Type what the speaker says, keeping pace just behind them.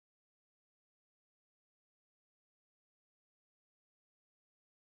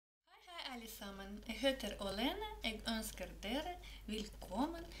alle sammen, jeg heter Olene. Jeg ønsker dere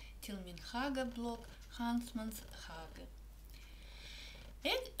velkommen til min hageblogg Hansmanns hage.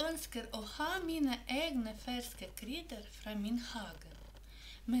 Jeg ønsker å ha mine egne ferske krydder fra min hage,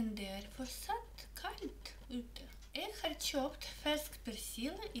 men det er fortsatt kaldt ute. Jeg har kjøpt fersk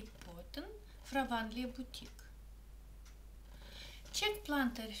persille i potten fra vanlige butikk. Sjekk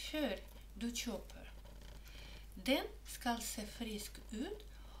planter før du kjøper. Den skal se frisk ut,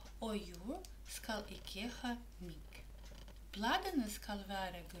 og jord skal ikke ha mygg. Bladene skal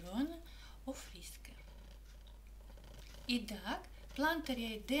være grønne og friske. I dag planter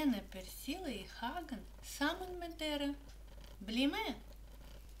jeg denne persille i hagen sammen med dere. Bli med!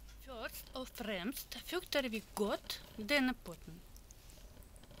 Først og fremst fukter vi godt denne potten.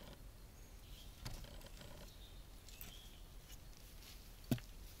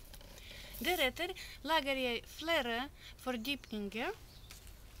 Deretter lager jeg flere fordypninger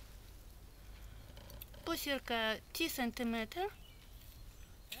på ca. 10 cm,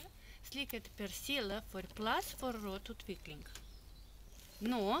 slik at persille får plass for rotutvikling.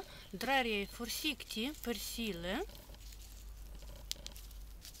 Nå drar jeg forsiktig persille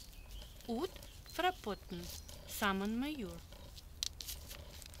ut fra potten sammen med jord.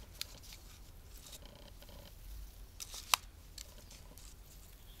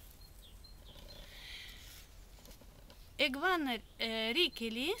 Jeg vanner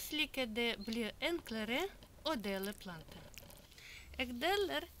rikelig slik at det blir enklere å dele planten. Jeg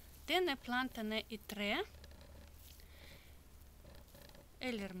deler denne plantene i 3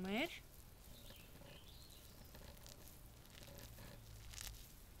 eller mer.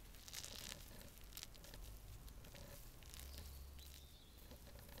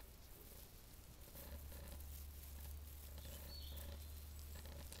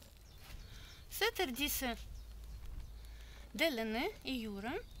 Setter disse delene i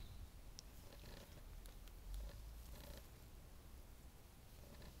jorda.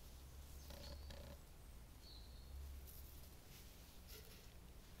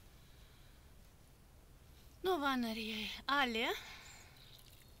 Nå vanner jeg alle.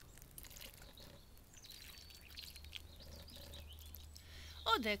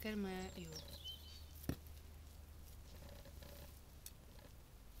 Og dekker med jord.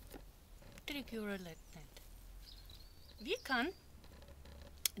 Trykk jorda lett ned. Vi kan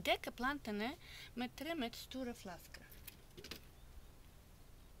dekke plantene med 3 store flasker.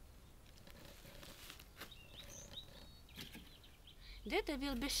 Dette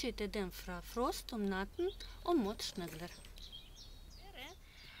vil beskytte dem fra frost om natten og mot snøgler. Dere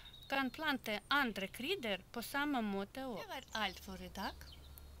kan plante andre krydder på samme måte også. Det var alt for i dag.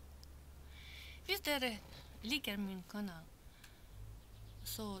 Hvis dere liker min kanal,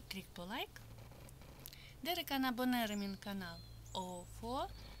 så trykk på like. Dere kan abonnere min kanal og få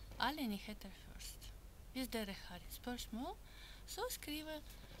alle nyheter først. Hvis dere har spørsmål, så skriv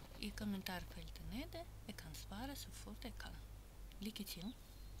i kommentarfeltet nede. Jeg kan svare så fort jeg kan. Lykke til,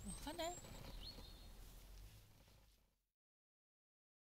 og ha det!